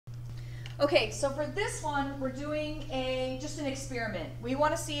Okay, so for this one, we're doing just an experiment. We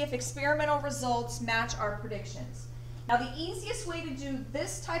want to see if experimental results match our predictions. Now, the easiest way to do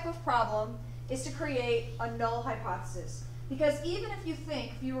this type of problem is to create a null hypothesis. Because even if you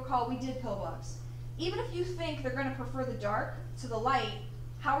think, if you recall, we did pill bugs, even if you think they're going to prefer the dark to the light,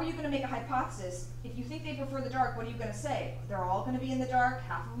 how are you going to make a hypothesis? If you think they prefer the dark, what are you going to say? They're all going to be in the dark,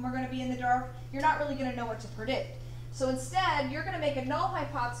 half of them are going to be in the dark. You're not really going to know what to predict. So instead, you're going to make a null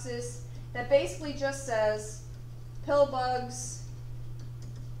hypothesis that basically just says pill bugs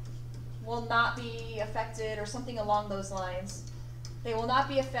will not be affected, or something along those lines. They will not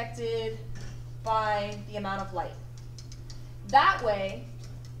be affected by the amount of light. That way,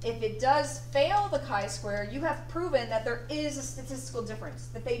 if it does fail the chi-square, you have proven that there is a statistical difference,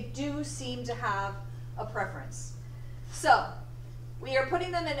 that they do seem to have a preference. So, we are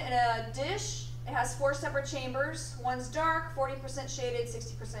putting them in a dish. It has 4 separate chambers. One's dark, 40% shaded,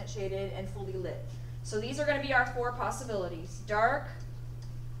 60% shaded, and fully lit. So these are going to be our 4 possibilities. Dark,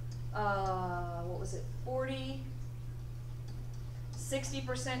 40,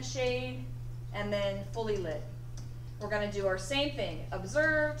 60% shade, and then fully lit. We're going to do our same thing.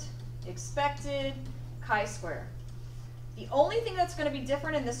 Observed, expected, chi-square. The only thing that's going to be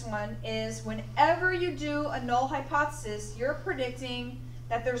different in this one is whenever you do a null hypothesis, you're predicting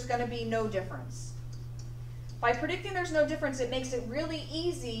that there's going to be no difference. By predicting there's no difference, it makes it really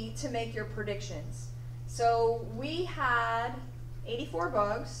easy to make your predictions. So we had 84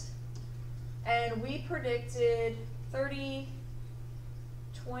 bugs, and we predicted 30,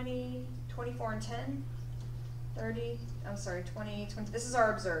 20, 24, and 10. 30, I'm sorry, 20, 20. This is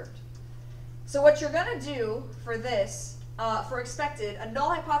our observed. So what you're going to do for this, for expected, a null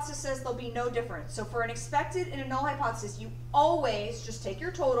hypothesis says there'll be no difference. So for an expected and a null hypothesis, you always just take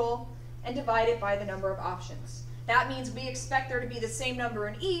your total and divide it by the number of options. That means we expect there to be the same number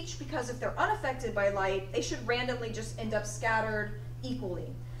in each, because if they're unaffected by light, they should randomly just end up scattered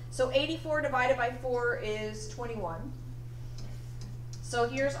equally. So 84 divided by 4 is 21. So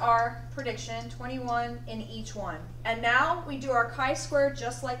here's our prediction, 21 in each one. And now we do our chi-square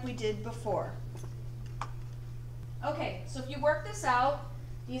just like we did before. Okay, so if you work this out,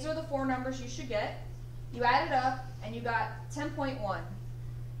 these are the 4 numbers you should get. You add it up, and you got 10.1.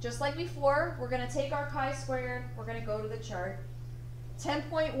 Just like before, we're going to take our chi-squared, we're going to go to the chart.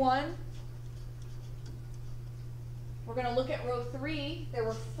 10.1, we're going to look at row 3. There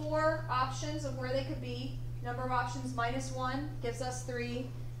were 4 options of where they could be. Number of options minus 1 gives us 3.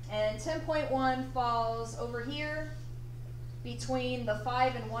 And 10.1 falls over here between the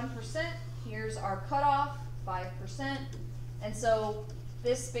 5 and 1%. Here's our cutoff, 5%. And so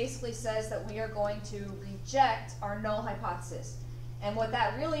this basically says that we are going to reject our null hypothesis. And what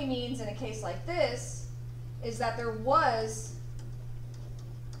that really means in a case like this is that there was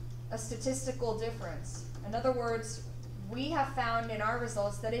a statistical difference. In other words, we have found in our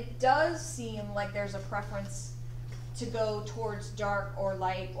results that it does seem like there's a preference to go towards dark or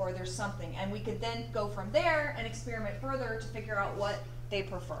light, or there's something. And we could then go from there and experiment further to figure out what they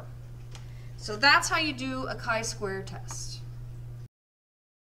prefer. So that's how you do a chi-square test.